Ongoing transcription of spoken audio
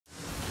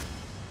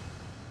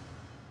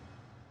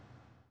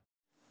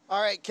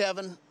All right,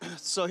 Kevin,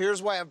 so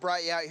here's why I've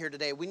brought you out here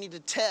today. We need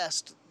to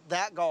test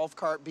that golf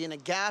cart being a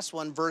gas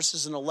one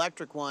versus an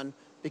electric one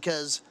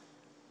because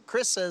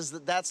Chris says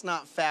that that's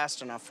not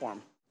fast enough for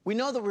him. We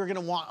know that we're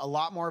gonna want a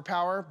lot more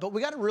power, but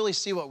we gotta really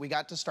see what we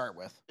got to start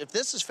with. If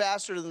this is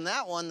faster than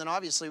that one, then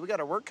obviously we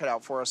got our work cut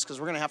out for us because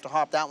we're gonna have to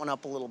hop that one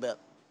up a little bit.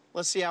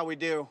 Let's see how we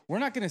do. We're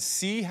not gonna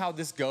see how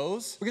this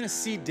goes. We're gonna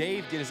see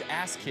Dave get his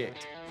ass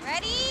kicked.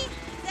 Ready,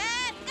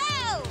 set,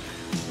 go!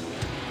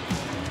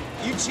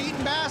 You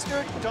cheating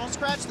bastard. Don't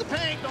scratch the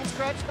paint, don't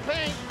scratch the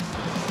paint.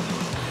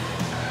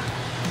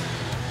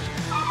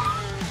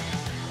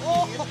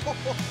 Oh!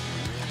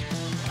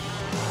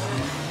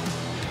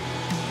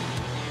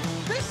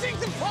 This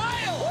thing's a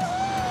pile!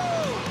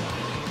 Woohoo!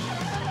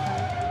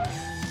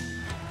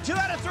 2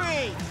 out of 3.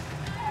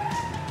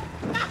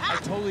 I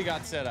totally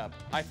got set up.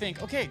 I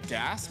think, okay,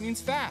 gas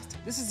means fast.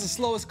 This is the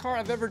slowest car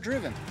I've ever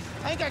driven.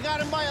 I think I got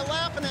him by a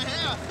lap and a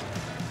half.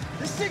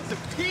 This thing's a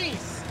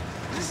piece.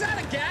 Is this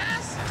out of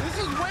gas? This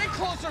was way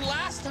closer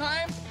last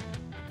time.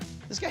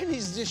 This guy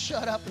needs to just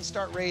shut up and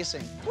start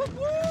racing.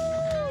 Woo-hoo!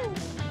 I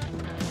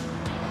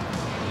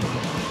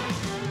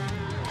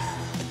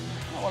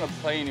don't want to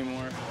play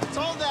anymore. It's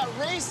all that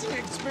racing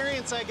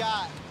experience I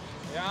got.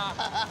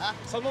 Yeah,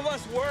 some of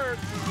us work.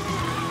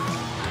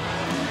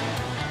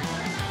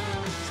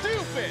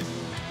 Stupid!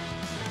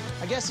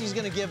 I guess he's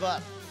gonna give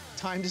up.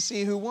 Time to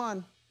see who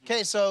won.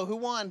 Okay, so who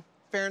won?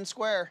 Fair and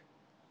square.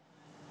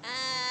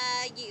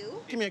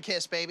 You. Give me a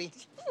kiss, baby.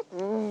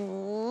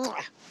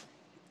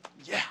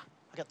 Yeah,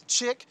 I got the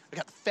chick, I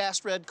got the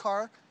fast red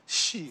car.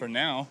 Shit. For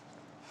now.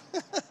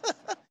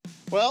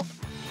 Well,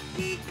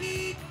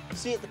 see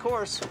you at the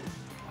course.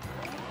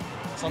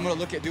 So I'm gonna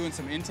look at doing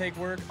some intake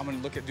work, I'm gonna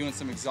look at doing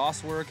some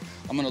exhaust work,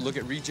 I'm gonna look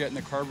at rejetting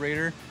the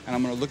carburetor, and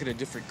I'm gonna look at a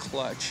different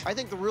clutch. I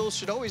think the rules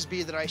should always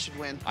be that I should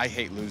win. I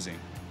hate losing.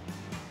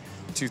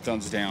 2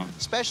 thumbs down.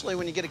 Especially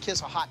when you get to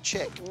kiss a hot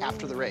chick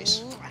after the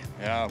race.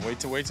 Yeah, wait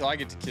till I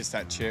get to kiss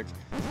that chick.